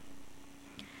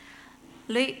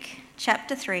Luke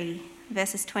chapter 3,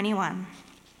 verses 21.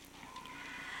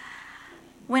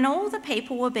 When all the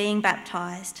people were being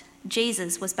baptised,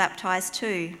 Jesus was baptised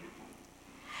too.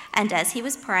 And as he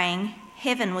was praying,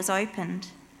 heaven was opened,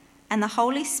 and the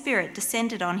Holy Spirit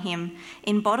descended on him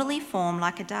in bodily form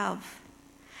like a dove.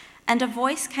 And a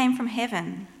voice came from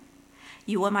heaven,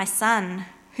 "You are my Son,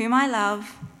 whom I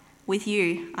love. With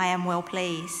you I am well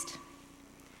pleased."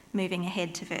 Moving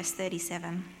ahead to verse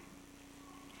 37.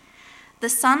 The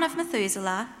son of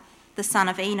Methuselah, the son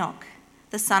of Enoch,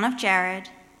 the son of Jared,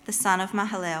 the son of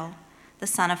Mahalalel, the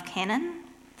son of Kenan,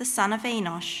 the son of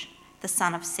Enosh, the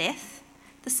son of Seth,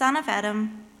 the son of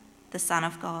Adam, the son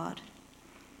of God.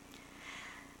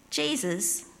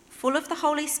 Jesus, full of the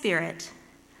Holy Spirit,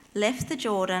 left the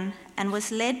Jordan and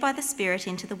was led by the Spirit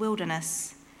into the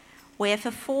wilderness, where for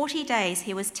 40 days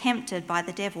he was tempted by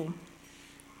the devil.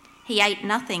 He ate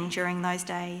nothing during those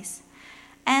days,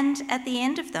 and at the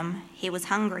end of them he was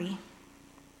hungry.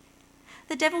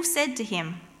 The devil said to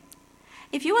him,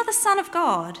 "If you are the Son of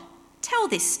God, tell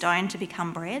this stone to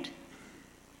become bread."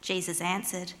 Jesus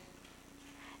answered,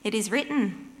 "It is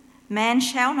written, 'Man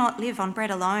shall not live on bread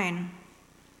alone.'"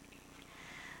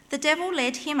 The devil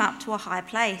led him up to a high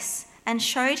place and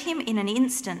showed him in an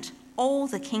instant all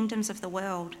the kingdoms of the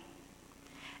world.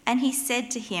 And he said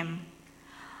to him,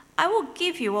 "I will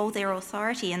give you all their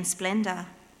authority and splendour.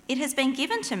 It has been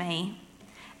given to me,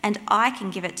 and I can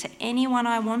give it to anyone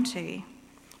I want to.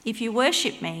 If you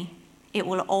worship me, it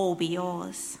will all be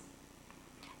yours."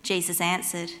 Jesus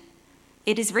answered,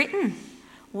 "It is written,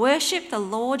 'Worship the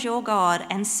Lord your God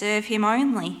and serve him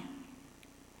only.'"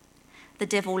 The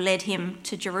devil led him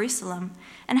to Jerusalem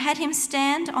and had him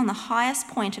stand on the highest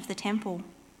point of the temple.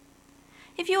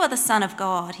 "If you are the Son of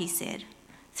God," he said,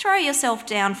 "throw yourself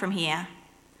down from here.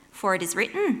 For it is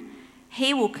written,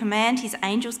 'He will command his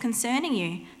angels concerning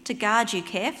you to guard you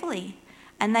carefully,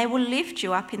 and they will lift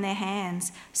you up in their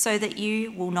hands so that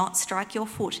you will not strike your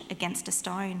foot against a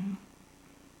stone.'"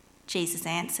 Jesus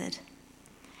answered,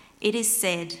 "It is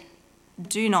said,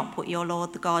 'Do not put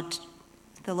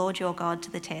the Lord your God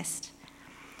to the test.'"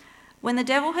 When the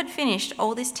devil had finished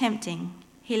all this tempting,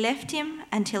 he left him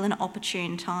until an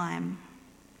opportune time.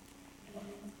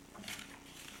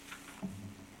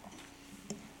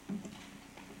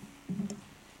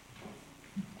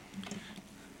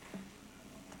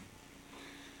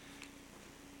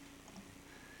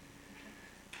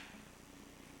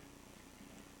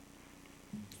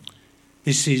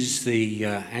 This is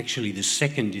actually the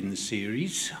second in the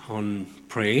series on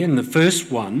prayer, and the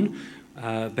first one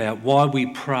about why we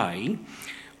pray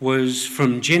was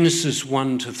from Genesis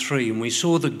 1 to 3, and we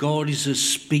saw that God is a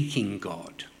speaking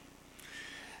God.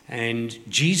 And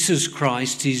Jesus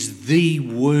Christ is the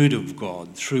Word of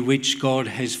God through which God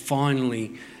has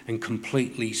finally and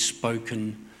completely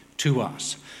spoken to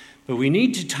us. But we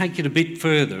need to take it a bit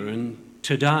further, and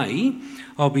today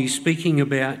I'll be speaking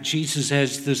about Jesus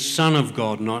as the Son of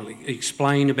God, and I'll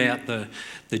explain about the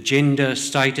gender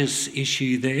status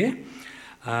issue there.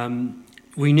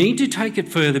 We need to take it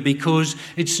further because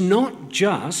it's not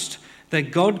just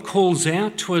that God calls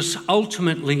out to us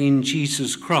ultimately in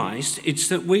Jesus Christ, it's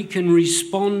that we can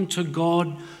respond to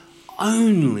God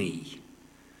only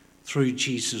through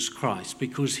Jesus Christ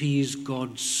because he is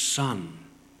God's Son.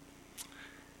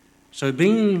 So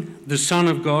being the Son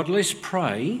of God, let's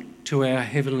pray to our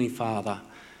Heavenly Father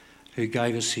who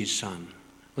gave us his Son.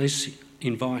 Let's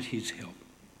invite his help.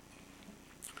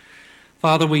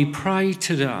 Father, we pray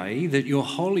today that your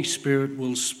Holy Spirit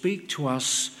will speak to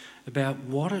us about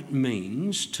what it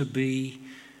means to be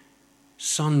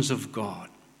sons of God.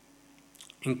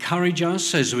 Encourage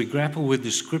us as we grapple with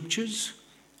the Scriptures,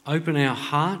 open our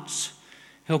hearts,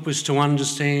 help us to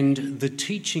understand the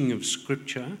teaching of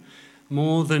Scripture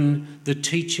more than the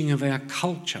teaching of our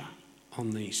culture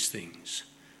on these things.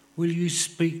 Will you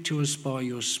speak to us by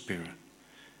your Spirit?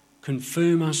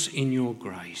 Confirm us in your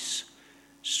grace.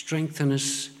 Strengthen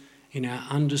us in our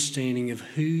understanding of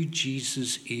who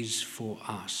Jesus is for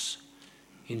us.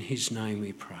 In his name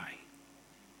we pray.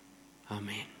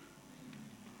 Amen.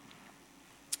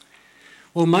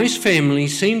 Well, most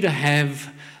families seem to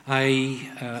have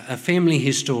a family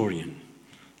historian.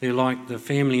 They're like the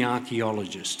family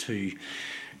archaeologist who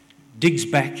digs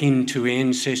back into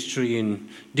ancestry and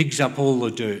digs up all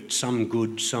the dirt, some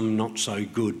good, some not so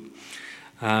good.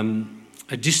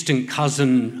 A distant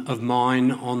cousin of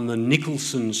mine on the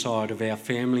Nicholson side of our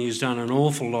family has done an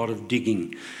awful lot of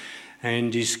digging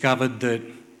and discovered that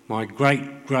my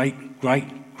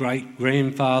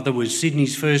great-great-great-great-grandfather was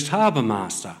Sydney's first harbour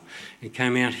master. He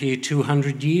came out here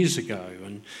 200 years ago,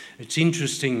 and it's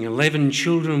interesting, 11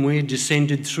 children, we're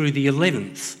descended through the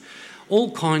 11th. all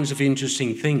kinds of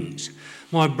interesting things.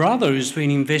 My brother has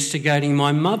been investigating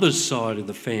my mother's side of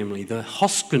the family, the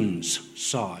Hoskins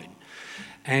side,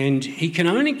 and he can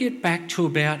only get back to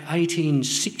about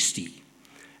 1860,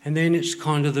 and then it's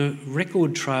kind of the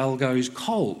record trail goes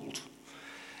cold.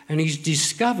 And he's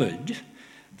discovered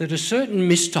that a certain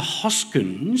Mr.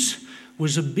 Hoskins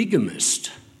was a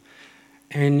bigamist,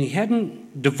 and he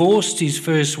hadn't divorced his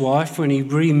first wife when he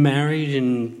remarried,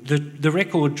 and the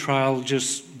record trail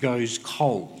just goes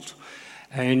cold.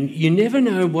 And you never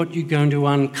know what you're going to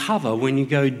uncover when you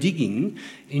go digging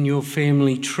in your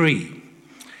family tree.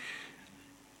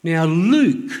 Now,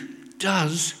 Luke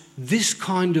does this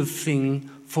kind of thing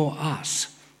for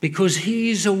us because he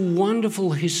is a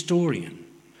wonderful historian,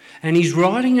 and he's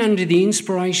writing under the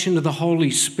inspiration of the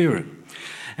Holy Spirit.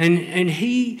 And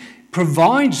he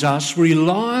provides us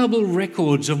reliable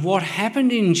records of what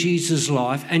happened in Jesus'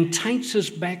 life and takes us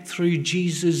back through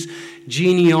Jesus'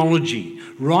 genealogy,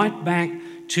 right back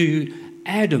to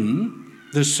Adam,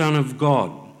 the Son of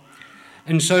God.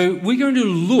 And so we're going to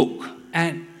look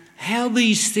at how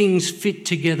these things fit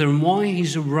together and why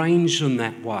he's arranged them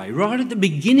that way. Right at the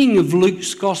beginning of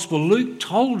Luke's Gospel, Luke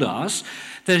told us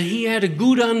that he had a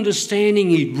good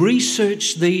understanding, he'd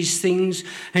researched these things,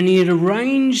 and he had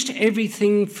arranged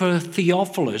everything for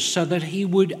Theophilus so that he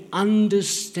would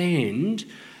understand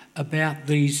about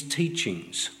these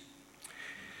teachings.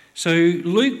 So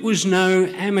Luke was no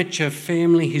amateur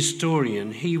family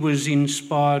historian, he was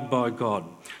inspired by God.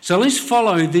 So let's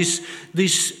follow this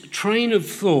train of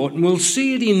thought, and we'll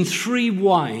see it in three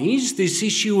ways, this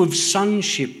issue of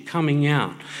sonship coming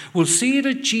out. We'll see it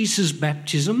at Jesus'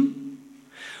 baptism,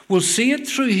 we'll see it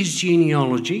through his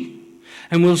genealogy,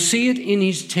 and we'll see it in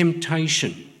his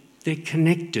temptation. They're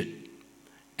connected.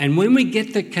 And when we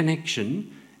get the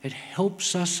connection, it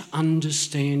helps us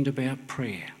understand about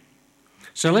prayer.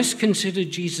 So let's consider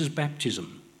Jesus'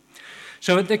 baptism.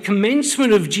 So at the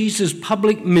commencement of Jesus'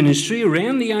 public ministry,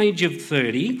 around the age of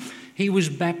 30, he was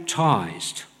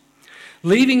baptised.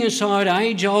 Leaving aside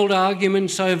age-old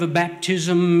arguments over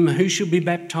baptism, who should be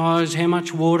baptised, how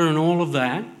much water and all of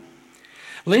that,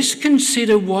 let's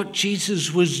consider what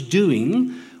Jesus was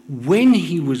doing when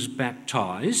he was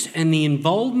baptised and the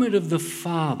involvement of the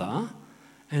Father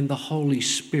and the Holy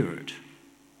Spirit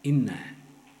in that.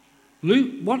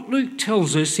 What Luke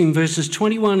tells us in verses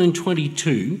 21 and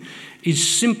 22 is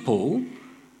simple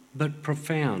but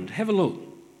profound. Have a look.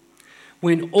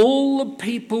 When all the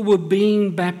people were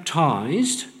being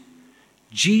baptised,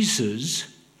 Jesus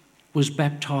was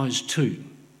baptised too.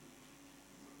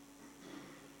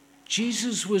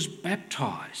 Jesus was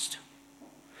baptised.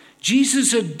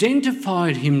 Jesus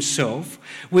identified himself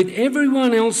with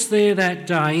everyone else there that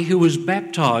day who was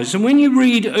baptised. And when you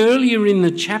read earlier in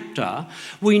the chapter,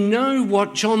 we know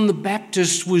what John the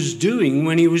Baptist was doing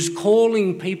when he was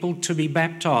calling people to be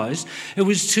baptised. It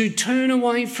was to turn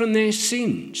away from their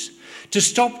sins, to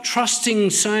stop trusting,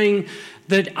 saying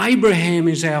that Abraham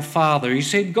is our father. He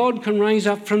said God can raise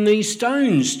up from these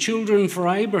stones children for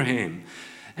Abraham.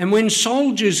 And when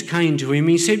soldiers came to him,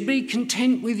 he said, be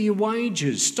content with your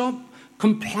wages. Stop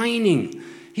complaining.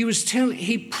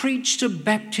 He preached a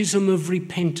baptism of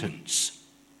repentance.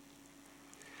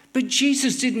 But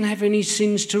Jesus didn't have any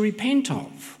sins to repent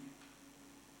of.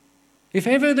 If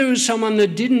ever there was someone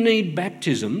that didn't need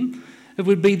baptism, it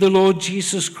would be the Lord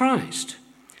Jesus Christ.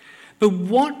 But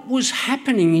what was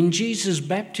happening in Jesus'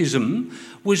 baptism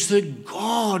was that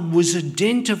God was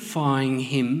identifying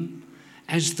him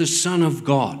as the Son of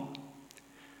God.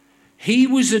 He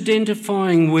was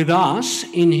identifying with us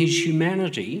in his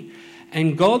humanity,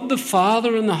 and God the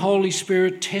Father and the Holy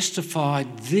Spirit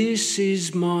testified, this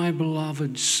is my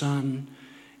beloved Son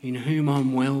in whom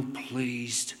I'm well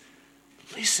pleased.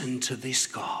 Listen to this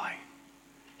guy.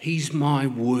 He's my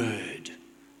word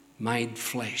made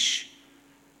flesh,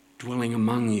 dwelling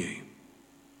among you.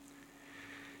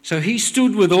 So he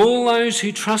stood with all those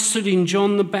who trusted in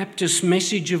John the Baptist's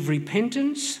message of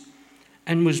repentance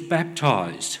and was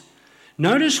baptised.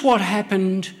 Notice what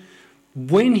happened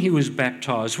when he was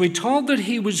baptised. We're told that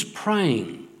he was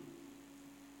praying.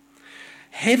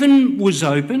 Heaven was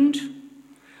opened.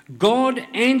 God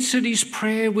answered his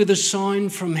prayer with a sign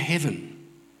from heaven.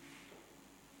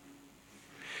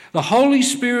 The Holy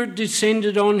Spirit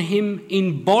descended on him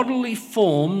in bodily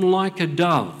form like a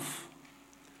dove.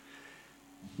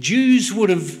 Jews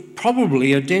would have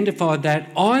probably identified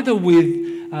that either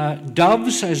with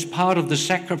doves as part of the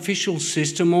sacrificial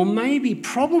system, or maybe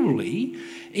probably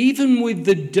even with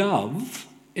the dove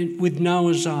with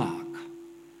Noah's ark.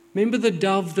 Remember the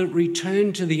dove that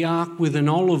returned to the ark with an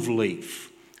olive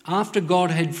leaf after God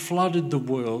had flooded the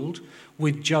world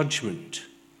with judgment.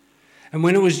 And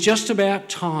when it was just about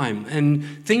time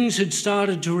and things had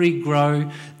started to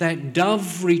regrow, that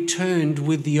dove returned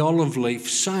with the olive leaf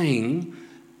saying,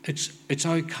 it's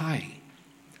okay.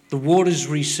 The water's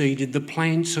receded, the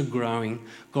plants are growing,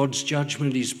 God's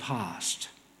judgment is past.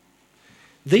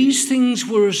 These things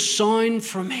were a sign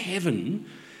from heaven.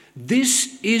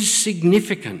 This is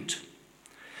significant.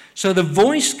 So the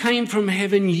voice came from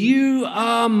heaven, "You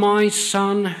are my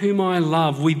Son whom I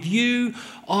love. With you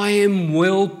I am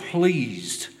well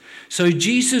pleased." So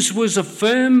Jesus was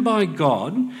affirmed by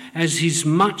God as his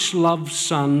much-loved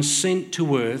Son sent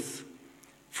to earth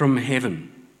from heaven.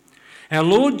 Our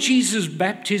Lord Jesus'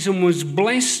 baptism was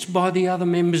blessed by the other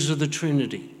members of the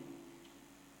Trinity.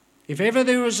 If ever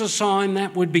there was a sign,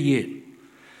 that would be it.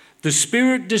 The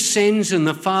Spirit descends and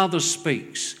the Father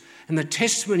speaks. And the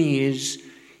testimony is,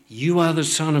 "You are the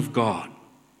Son of God."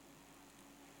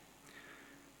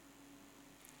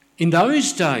 In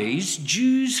those days,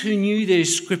 Jews who knew their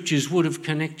scriptures would have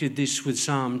connected this with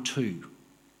Psalm 2.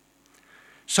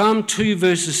 Psalm 2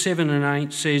 verses 7 and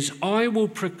 8 says, "I will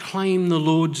proclaim the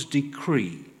Lord's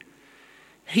decree.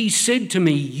 He said to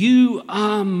me, 'You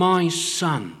are my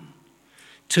son.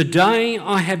 Today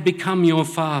I have become your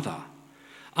father.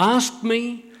 Ask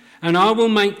me, and I will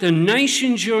make the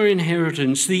nations your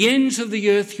inheritance, the ends of the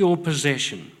earth your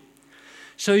possession.'"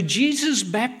 So Jesus'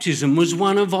 baptism was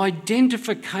one of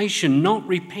identification, not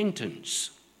repentance.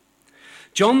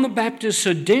 John the Baptist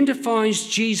identifies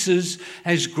Jesus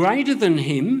as greater than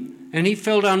him, and he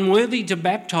felt unworthy to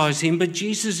baptize him, but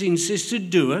Jesus insisted,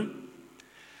 "Do it."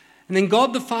 And then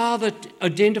God the Father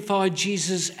identified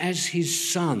Jesus as his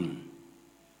Son.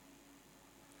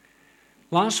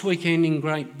 Last weekend in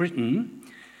Great Britain,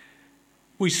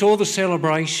 we saw the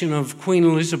celebration of Queen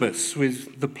Elizabeth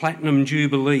with the Platinum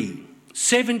Jubilee.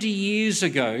 70 years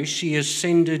ago, she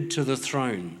ascended to the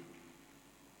throne.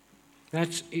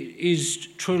 That is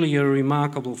truly a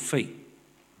remarkable feat.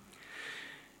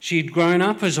 She had grown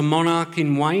up as a monarch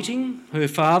in waiting. Her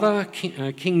father,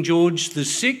 King George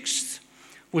VI,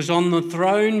 was on the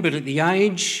throne, but at the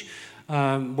age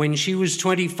when she was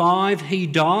 25, he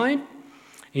died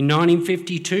in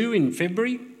 1952 in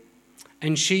February,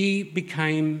 and she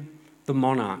became the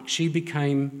monarch. She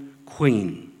became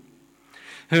queen.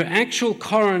 Her actual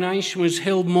coronation was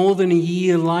held more than a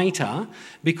year later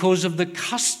because of the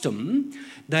custom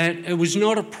that it was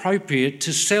not appropriate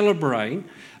to celebrate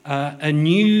a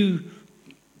new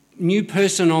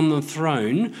person on the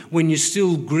throne when you're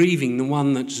still grieving the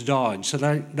one that's died. So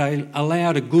they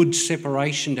allowed a good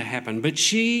separation to happen. But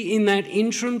she, in that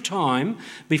interim time,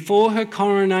 before her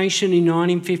coronation in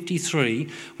 1953,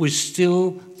 was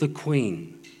still the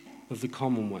Queen of the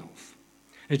Commonwealth.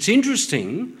 It's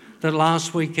interesting that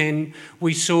last weekend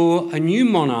we saw a new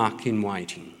monarch in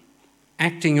waiting,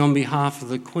 acting on behalf of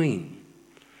the Queen,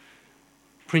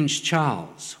 Prince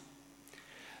Charles.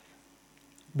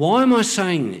 Why am I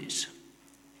saying this?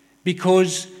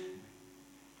 Because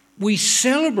we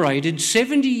celebrated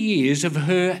 70 years of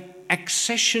her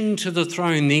accession to the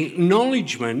throne, the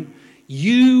acknowledgement,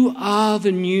 "You are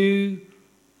the new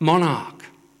monarch.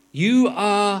 You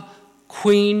are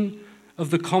Queen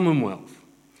of the Commonwealth."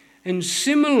 And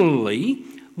similarly,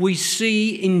 we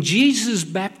see in Jesus'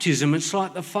 baptism, it's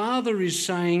like the Father is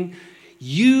saying,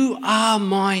 "You are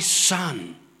my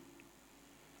Son.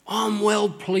 I'm well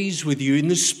pleased with you."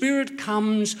 And the Spirit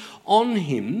comes on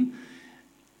him,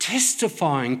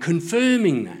 testifying,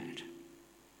 confirming that.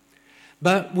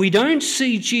 But we don't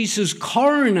see Jesus'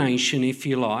 coronation, if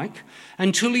you like,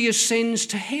 until he ascends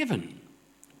to heaven,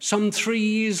 some 3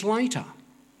 years later.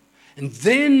 And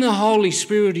then the Holy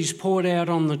Spirit is poured out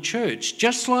on the church.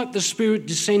 Just like the Spirit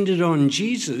descended on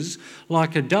Jesus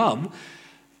like a dove,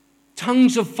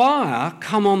 tongues of fire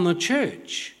come on the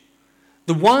church.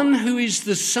 The one who is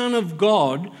the Son of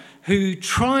God, who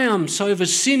triumphs over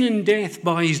sin and death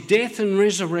by his death and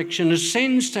resurrection,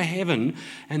 ascends to heaven,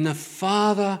 and the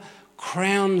Father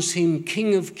crowns him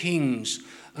King of Kings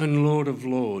and Lord of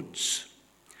Lords.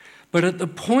 But at the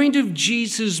point of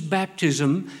Jesus'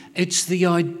 baptism, it's the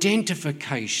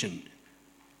identification.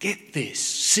 Get this,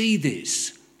 see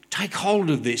this, take hold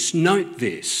of this, note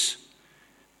this.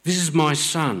 This is my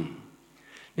Son.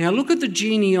 Now look at the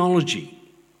genealogy.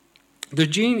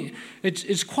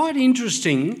 It's quite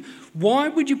interesting. Why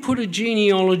would you put a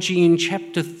genealogy in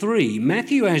chapter 3?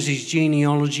 Matthew has his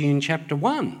genealogy in chapter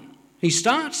 1. He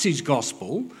starts his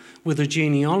gospel with a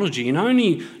genealogy, and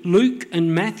only Luke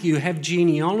and Matthew have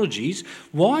genealogies.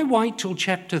 Why wait till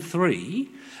chapter 3?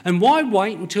 And why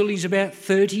wait until he's about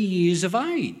 30 years of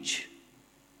age?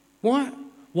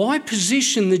 Why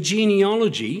position the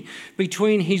genealogy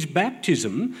between his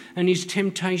baptism and his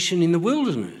temptation in the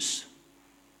wilderness?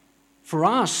 For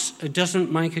us, it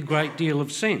doesn't make a great deal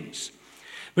of sense.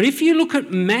 But if you look at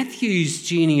Matthew's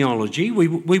genealogy,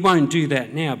 we won't do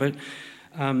that now, but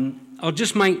I'll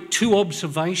just make two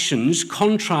observations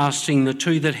contrasting the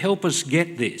two that help us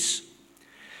get this.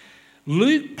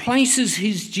 Luke places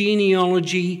his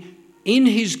genealogy in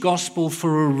his gospel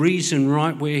for a reason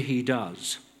right where he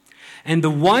does. And the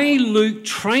way Luke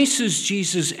traces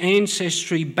Jesus'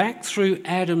 ancestry back through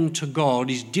Adam to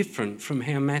God is different from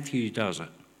how Matthew does it.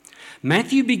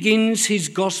 Matthew begins his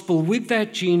gospel with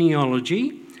that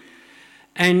genealogy,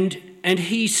 and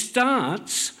he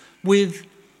starts with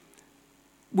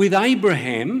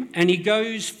Abraham, and he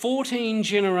goes 14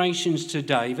 generations to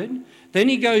David. Then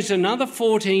he goes another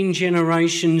 14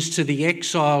 generations to the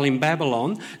exile in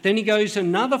Babylon. Then he goes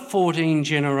another 14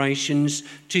 generations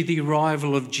to the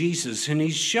arrival of Jesus. And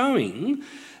he's showing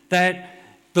that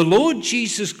the Lord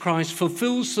Jesus Christ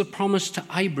fulfills the promise to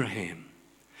Abraham.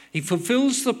 He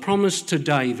fulfills the promise to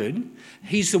David.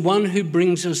 He's the one who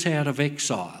brings us out of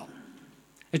exile.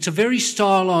 It's a very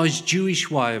stylised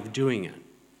Jewish way of doing it.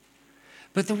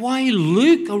 But the way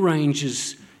Luke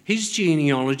arranges his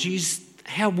genealogy is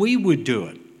how we would do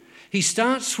it. He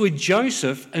starts with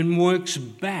Joseph and works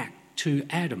back to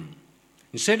Adam,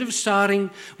 instead of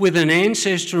starting with an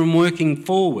ancestor and working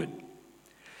forward.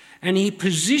 And he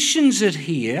positions it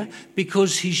here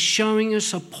because he's showing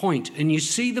us a point. And you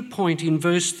see the point in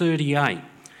verse 38.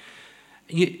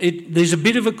 There's a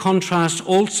bit of a contrast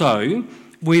also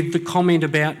with the comment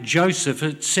about Joseph.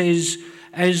 It says,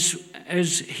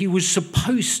 as he was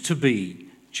supposed to be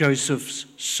Joseph's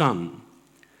son.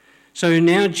 So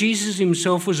now Jesus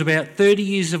himself was about 30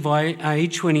 years of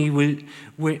age when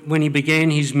he began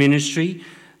his ministry.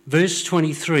 Verse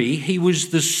 23, he was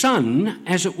the son,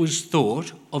 as it was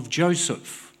thought, of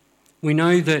Joseph. We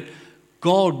know that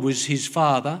God was his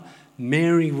father,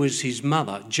 Mary was his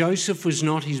mother. Joseph was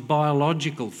not his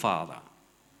biological father.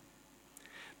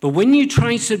 But when you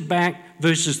trace it back,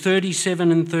 verses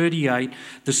 37 and 38,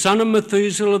 the son of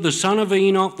Methuselah, the son of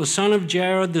Enoch, the son of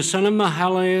Jared, the son of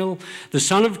Mahalalel, the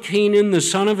son of Kenan, the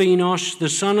son of Enosh, the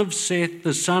son of Seth,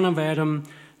 the son of Adam,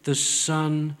 the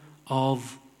son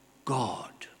of God.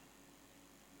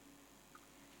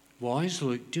 Why is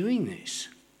Luke doing this?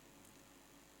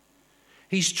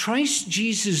 He's traced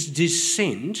Jesus'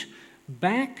 descent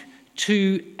back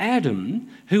to Adam,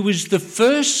 who was the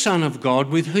first son of God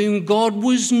with whom God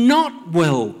was not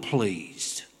well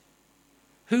pleased,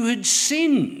 who had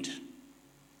sinned.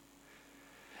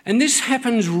 And this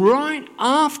happens right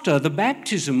after the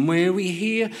baptism, where we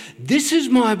hear, "This is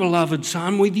my beloved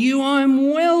Son, with you I am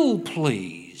well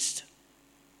pleased."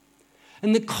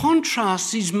 And the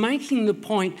contrast is making the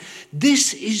point,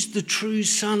 this is the true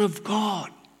Son of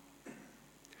God.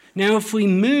 Now, if we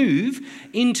move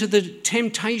into the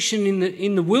temptation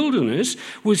in the wilderness,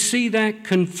 we'll see that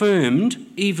confirmed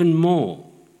even more.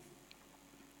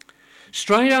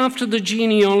 Straight after the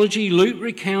genealogy, Luke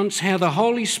recounts how the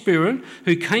Holy Spirit,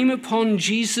 who came upon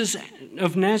Jesus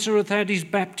of Nazareth at his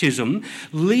baptism,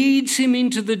 leads him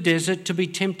into the desert to be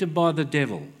tempted by the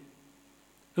devil.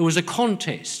 It was a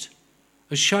contest,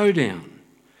 a showdown.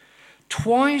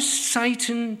 Twice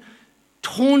Satan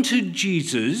taunted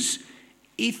Jesus,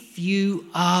 "If you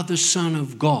are the Son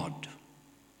of God."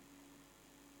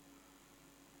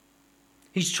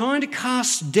 He's trying to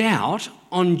cast doubt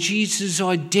on Jesus'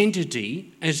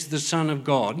 identity as the Son of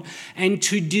God and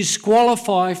to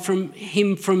disqualify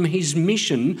him from his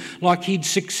mission, like he'd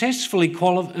successfully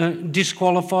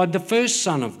disqualified the first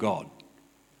Son of God,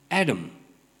 Adam.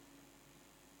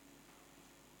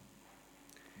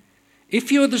 "If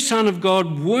you're the Son of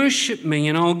God, worship me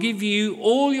and I'll give you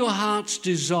all your heart's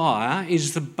desire,"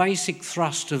 is the basic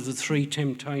thrust of the three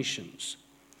temptations.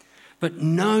 "But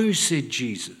no," said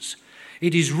Jesus,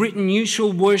 "it is written, you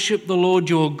shall worship the Lord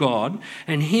your God,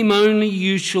 and him only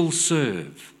you shall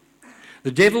serve."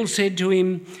 The devil said to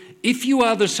him, "If you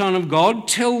are the Son of God,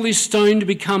 tell this stone to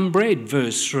become bread,"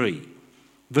 verse 3.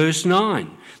 Verse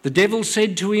 9, the devil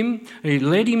said to him, he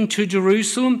led him to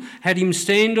Jerusalem, had him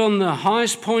stand on the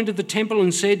highest point of the temple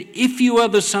and said, "If you are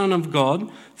the Son of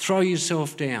God, throw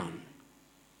yourself down."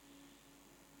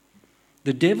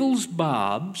 The devil's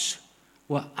barbs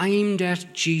were aimed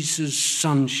at Jesus'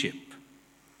 sonship.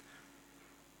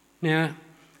 Now,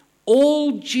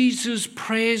 all Jesus'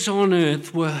 prayers on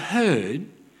earth were heard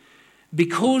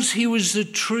because he was the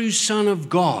true Son of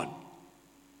God.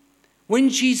 When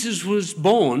Jesus was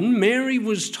born, Mary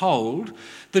was told,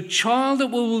 "The child that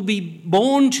will be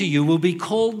born to you will be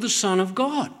called the Son of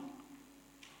God."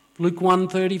 Luke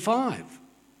 1:35.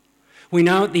 We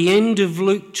know at the end of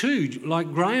Luke 2,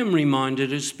 like Graham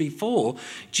reminded us before,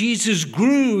 Jesus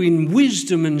grew in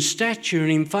wisdom and stature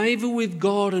and in favour with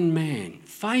God and man.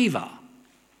 Favour.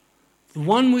 The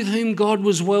one with whom God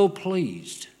was well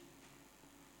pleased.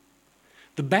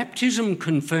 The baptism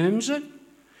confirms it.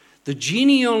 The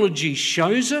genealogy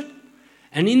shows it.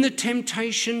 And in the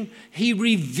temptation, he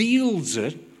reveals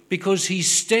it because he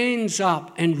stands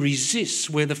up and resists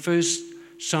where the first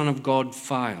Son of God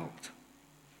failed.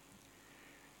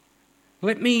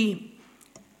 Let me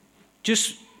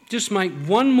just make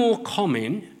one more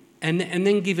comment and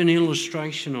then give an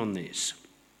illustration on this.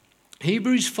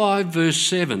 Hebrews 5 verse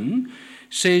 7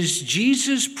 says,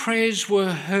 Jesus' prayers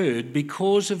were heard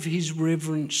because of his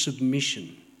reverent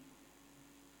submission.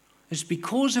 It's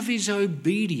because of his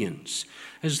obedience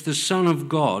as the Son of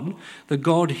God that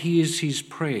God hears his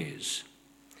prayers.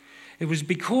 It was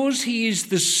because he is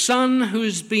the Son who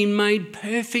has been made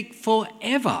perfect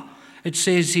forever. It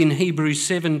says in Hebrews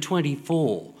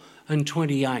 7:24 and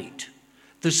 28.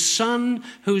 The Son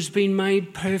who has been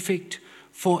made perfect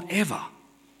forever.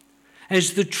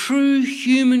 As the true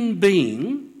human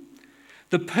being,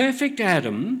 the perfect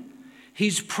Adam,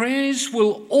 his prayers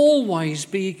will always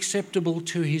be acceptable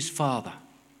to his Father.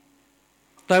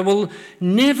 They will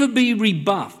never be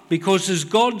rebuffed because as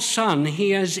God's Son,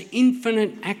 he has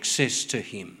infinite access to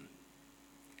him.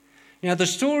 Now, the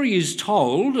story is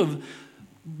told of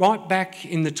right back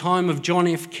in the time of John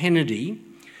F. Kennedy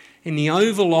in the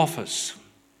Oval Office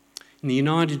in the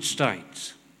United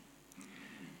States.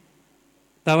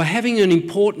 They were having an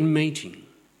important meeting,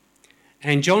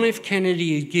 and John F.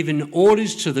 Kennedy had given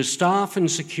orders to the staff and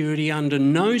security under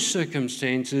no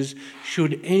circumstances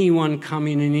should anyone come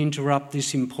in and interrupt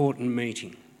this important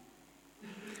meeting.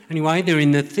 Anyway, they're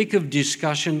in the thick of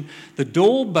discussion. The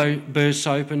door bursts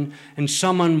open and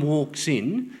someone walks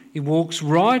in. He walks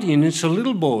right in. It's a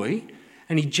little boy,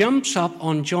 and he jumps up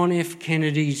on John F.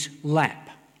 Kennedy's lap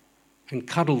and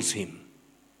cuddles him.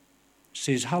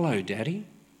 Says, "Hello, Daddy."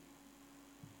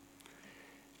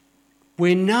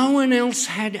 Where no one else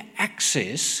had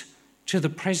access to the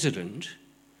president,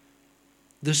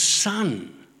 the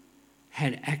Son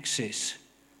had access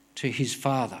to his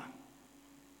Father.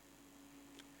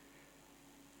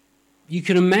 You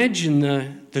can imagine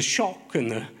the shock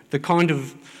and the kind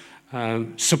of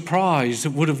surprise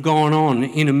that would have gone on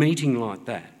in a meeting like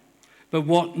that. But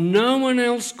what no one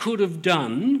else could have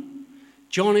done,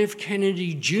 John F.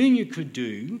 Kennedy Jr. could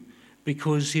do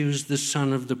because he was the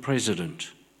son of the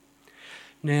president.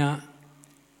 Now,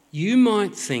 you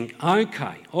might think,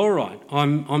 okay, all right,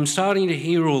 I'm starting to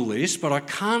hear all this, but I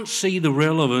can't see the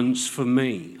relevance for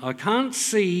me. I can't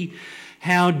see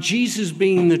how Jesus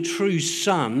being the true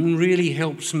Son really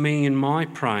helps me in my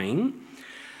praying.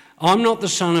 I'm not the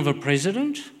son of a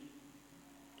president.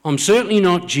 I'm certainly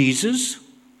not Jesus.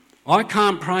 I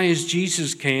can't pray as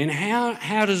Jesus can.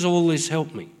 How does all this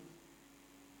help me?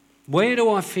 Where do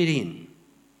I fit in?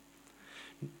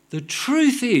 The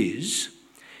truth is,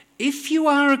 if you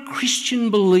are a Christian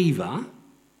believer,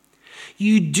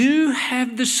 you do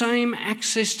have the same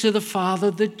access to the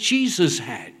Father that Jesus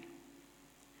had.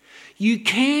 You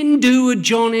can do a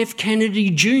John F.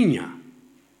 Kennedy Jr.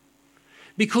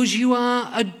 because you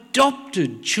are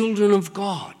adopted children of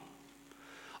God.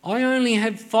 I only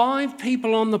have 5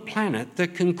 people on the planet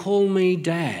that can call me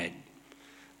Dad.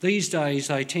 These days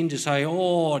they tend to say,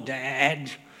 "Oh,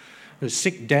 Dad," the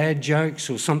sick dad jokes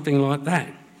or something like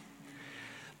that.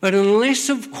 But unless,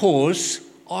 of course,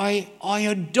 I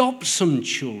adopt some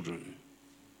children.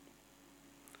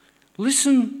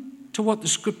 Listen to what the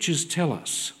scriptures tell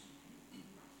us.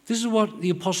 This is what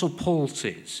the Apostle Paul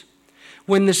says.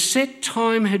 When the set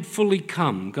time had fully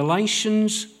come,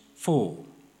 Galatians 4,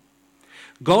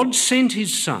 God sent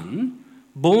his Son,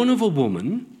 born of a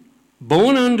woman,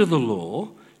 born under the law,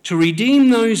 to redeem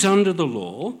those under the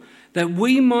law, that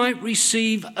we might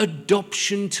receive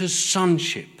adoption to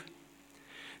sonship.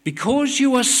 Because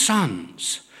you are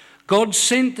sons, God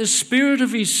sent the Spirit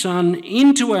of his Son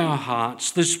into our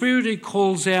hearts, the Spirit who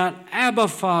calls out, "Abba,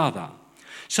 Father."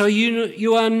 So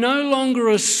you are no longer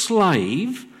a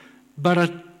slave, but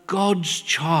a God's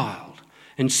child.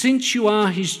 And since you are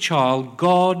his child,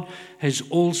 God has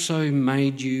also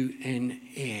made you an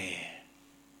heir.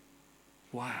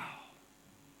 Wow.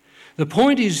 The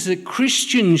point is that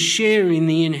Christians share in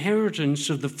the inheritance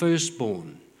of the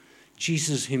firstborn,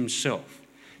 Jesus himself.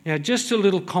 Now, just a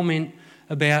little comment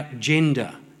about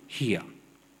gender here.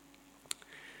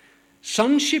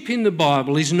 Sonship in the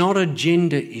Bible is not a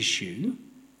gender issue,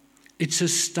 it's a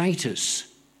status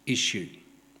issue.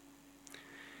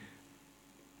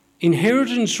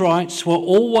 Inheritance rights were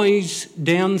always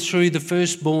down through the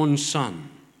firstborn son.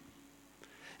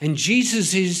 And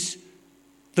Jesus is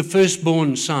the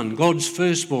firstborn son, God's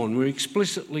firstborn. We're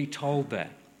explicitly told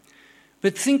that.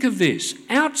 But think of this.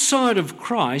 Outside of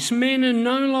Christ, men are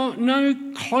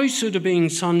no closer to being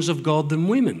sons of God than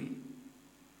women.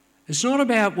 It's not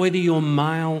about whether you're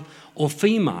male or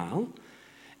female.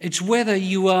 It's whether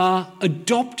you are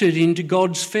adopted into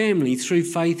God's family through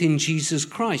faith in Jesus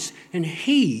Christ. And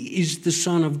he is the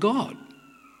Son of God.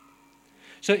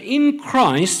 So in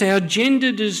Christ, our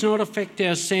gender does not affect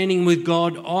our standing with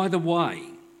God either way.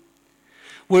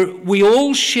 We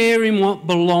all share in what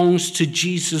belongs to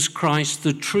Jesus Christ,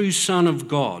 the true Son of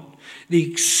God, the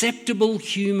acceptable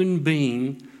human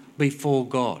being before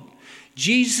God.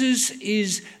 Jesus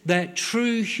is that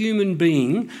true human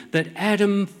being that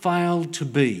Adam failed to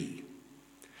be.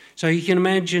 So you can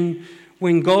imagine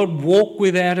when God walked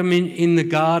with Adam in the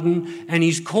garden and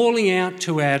he's calling out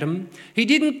to Adam, he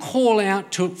didn't call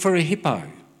out for a hippo.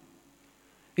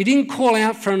 He didn't call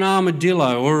out for an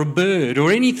armadillo or a bird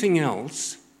or anything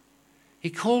else. He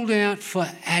called out for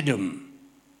Adam,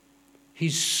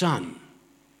 his son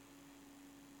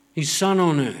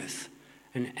on earth.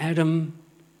 And Adam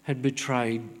had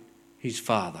betrayed his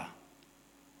father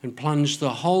and plunged the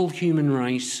whole human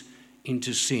race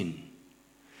into sin.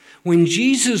 When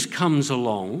Jesus comes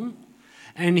along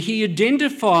and he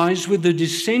identifies with the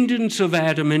descendants of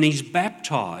Adam and he's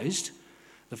baptised,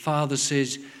 the Father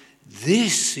says,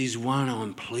 "This is one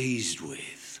I'm pleased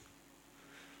with.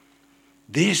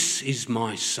 This is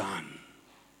my son."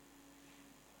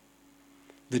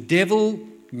 The devil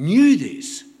knew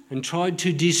this and tried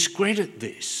to discredit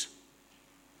this.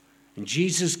 And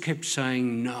Jesus kept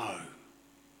saying no.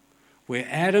 Where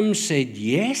Adam said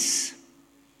yes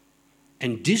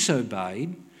and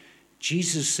disobeyed,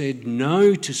 Jesus said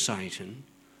no to Satan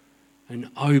and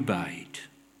obeyed.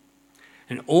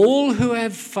 And all who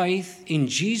have faith in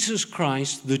Jesus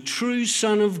Christ, the true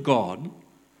Son of God,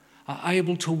 are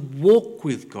able to walk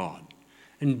with God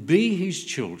and be his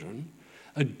children,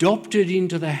 adopted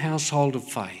into the household of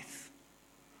faith,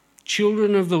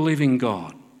 children of the living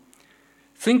God.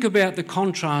 Think about the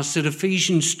contrast that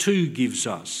Ephesians 2 gives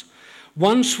us.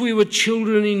 Once we were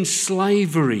children in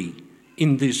slavery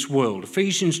in this world.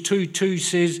 Ephesians 2:2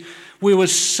 says, we were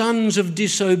sons of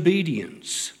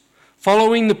disobedience,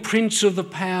 following the prince of the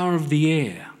power of the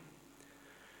air.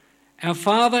 Our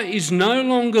father is no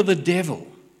longer the devil.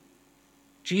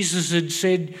 Jesus had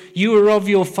said, "You are of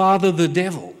your father the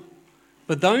devil."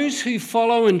 But those who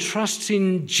follow and trust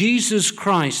in Jesus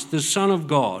Christ, the Son of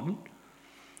God,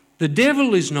 the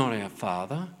devil is not our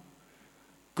father.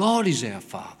 God is our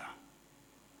Father.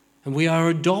 And we are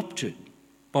adopted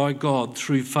by God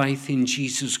through faith in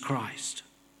Jesus Christ.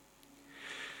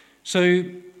 So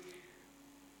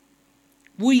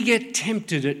we get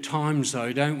tempted at times,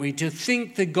 though, don't we, to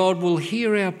think that God will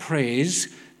hear our prayers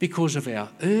because of our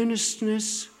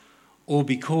earnestness or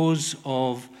because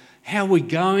of how we're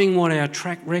going, what our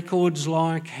track record's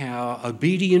like, how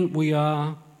obedient we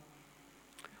are.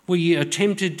 We are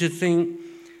tempted to think,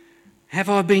 have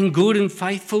I been good and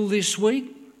faithful this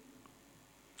week?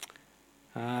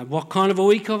 What kind of a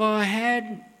week have I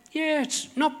had? Yeah,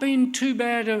 it's not been too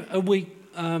bad a week.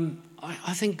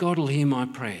 I think God will hear my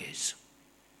prayers.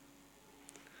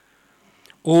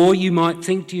 Or you might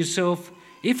think to yourself,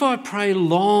 if I pray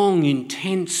long,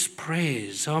 intense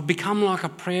prayers, I'll become like a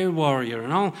prayer warrior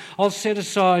and I'll set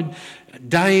aside a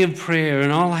day of prayer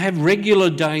and I'll have regular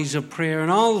days of prayer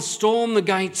and I'll storm the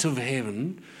gates of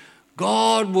heaven.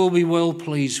 God will be well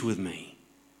pleased with me.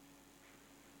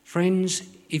 Friends,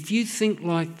 if you think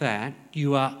like that,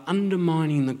 you are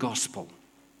undermining the gospel.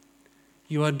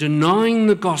 You are denying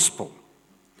the gospel.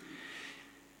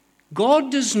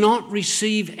 God does not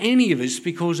receive any of us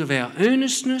because of our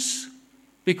earnestness,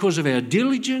 because of our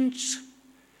diligence.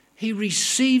 He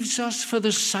receives us for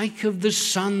the sake of the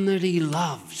Son that he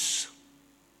loves.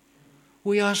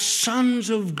 We are sons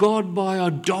of God by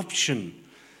adoption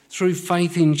through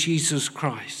faith in Jesus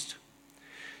Christ.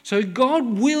 So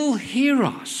God will hear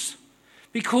us.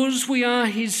 Because we are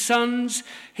his sons,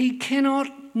 he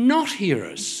cannot not hear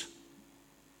us.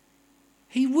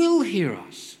 He will hear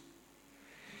us.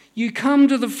 You come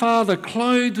to the Father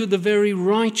clothed with the very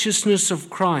righteousness of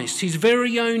Christ. His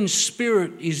very own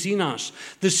Spirit is in us,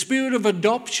 the Spirit of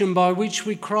adoption by which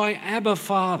we cry, Abba,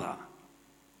 Father.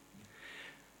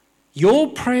 Your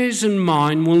prayers and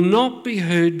mine will not be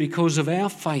heard because of our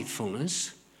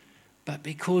faithfulness, but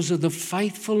because of the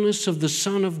faithfulness of the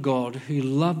Son of God who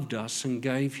loved us and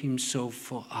gave himself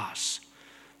for us.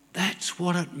 That's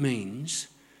what it means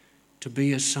to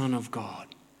be a son of God,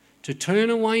 to turn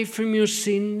away from your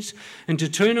sins and to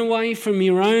turn away from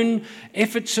your own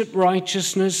efforts at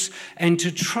righteousness and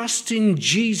to trust in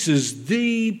Jesus,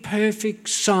 the perfect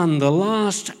Son, the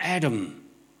last Adam,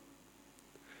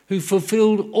 who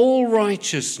fulfilled all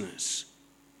righteousness.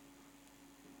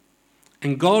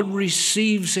 And God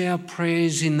receives our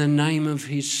prayers in the name of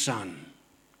his Son.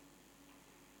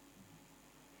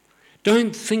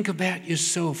 Don't think about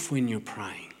yourself when you're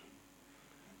praying.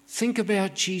 Think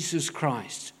about Jesus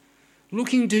Christ,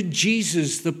 looking to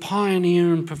Jesus, the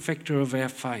pioneer and perfecter of our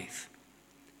faith.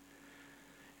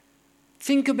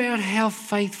 Think about how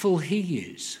faithful he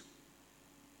is,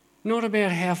 not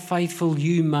about how faithful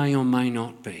you may or may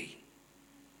not be.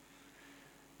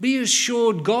 Be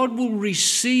assured God will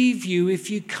receive you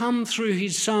if you come through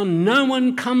his Son. No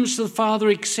one comes to the Father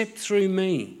except through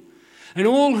me. And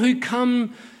all who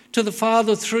come to the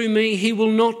Father through me, he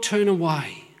will not turn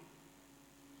away.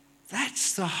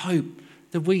 That's the hope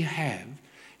that we have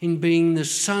in being the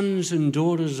sons and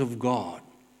daughters of God.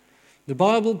 The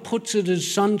Bible puts it as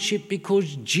sonship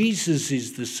because Jesus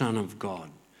is the Son of God.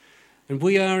 And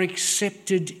we are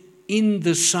accepted in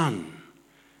the Son.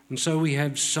 And so we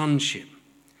have sonship.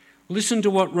 Listen to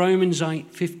what Romans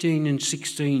 8:15 and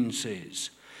 16 says.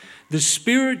 The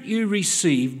Spirit you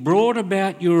received brought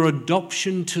about your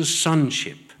adoption to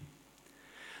sonship.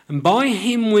 And by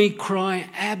him we cry,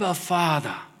 Abba,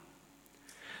 Father.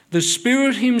 The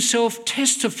Spirit himself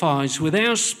testifies with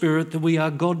our spirit that we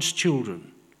are God's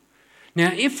children.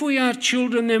 Now, if we are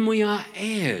children, then we are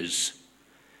heirs,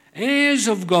 heirs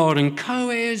of God and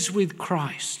co-heirs with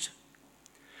Christ.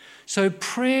 So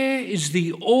prayer is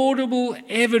the audible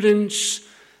evidence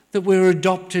that we're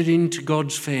adopted into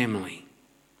God's family.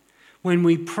 When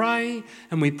we pray,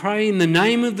 and we pray in the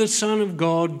name of the Son of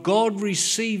God, God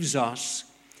receives us,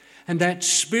 and that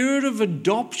spirit of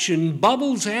adoption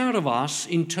bubbles out of us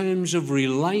in terms of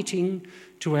relating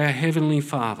to our Heavenly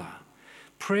Father.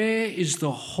 Prayer is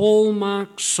the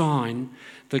hallmark sign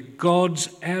that God's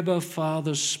Abba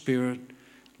Father Spirit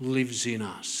lives in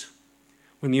us.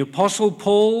 When the Apostle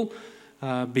Paul,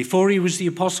 before he was the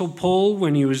Apostle Paul,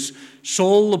 when he was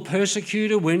Saul the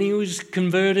persecutor, when he was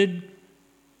converted,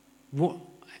 what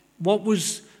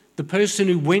was the person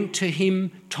who went to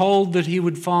him told that he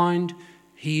would find?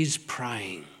 He is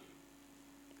praying.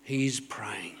 He is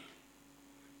praying.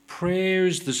 Prayer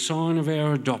is the sign of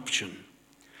our adoption.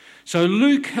 So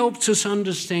Luke helps us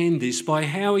understand this by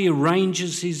how he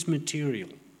arranges his material.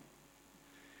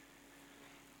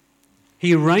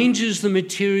 He arranges the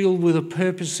material with a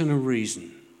purpose and a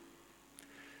reason.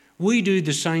 We do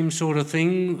the same sort of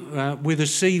thing with a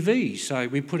CV. So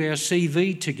we put our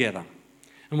CV together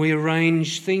and we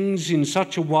arrange things in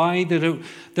such a way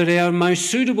that our most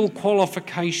suitable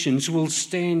qualifications will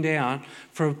stand out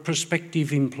for a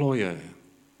prospective employer.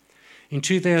 In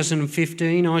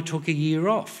 2015, I took a year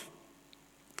off.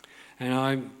 And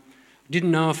I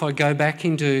didn't know if I'd go back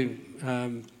into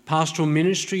pastoral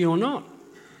ministry or not.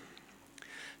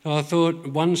 So I thought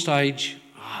at one stage,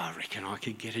 I reckon I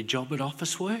could get a job at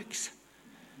Officeworks.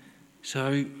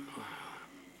 So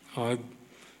I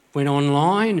went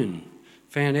online and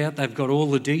found out they've got all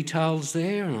the details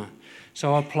there.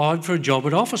 So I applied for a job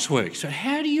at Officeworks. So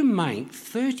how do you make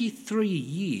 33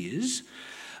 years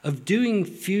of doing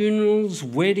funerals,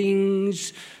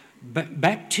 weddings,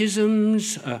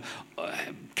 baptisms,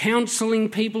 counselling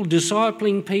people,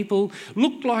 discipling people,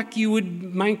 look like you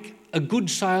would make a good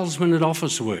salesman at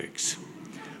Officeworks?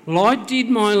 Well, I did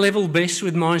my level best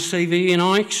with my CV and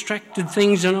I extracted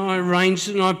things and I arranged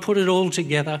it and I put it all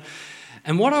together.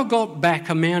 And what I got back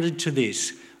amounted to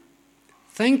this.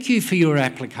 Thank you for your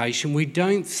application. We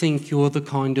don't think you're the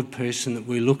kind of person that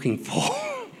we're looking for.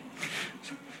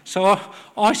 So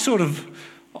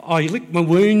I licked my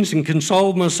wounds and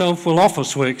consoled myself, well,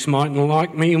 Officeworks mightn't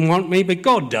like me and want me, but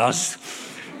God does.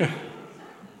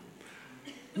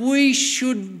 We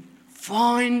should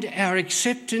find our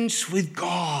acceptance with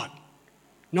God,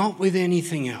 not with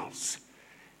anything else.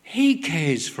 He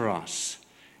cares for us.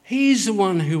 He's the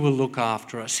one who will look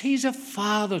after us. He's a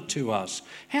father to us.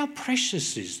 How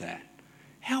precious is that?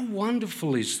 How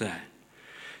wonderful is that?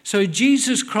 So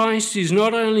Jesus Christ is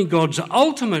not only God's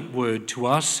ultimate word to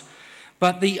us,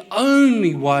 but the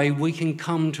only way we can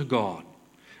come to God.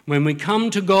 When we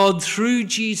come to God through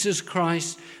Jesus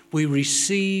Christ, we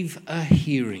receive a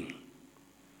hearing.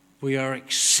 We are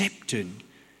accepted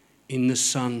in the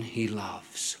Son he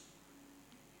loves.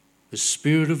 The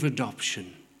spirit of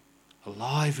adoption,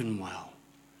 alive and well,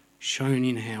 shown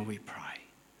in how we pray.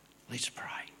 Let's pray.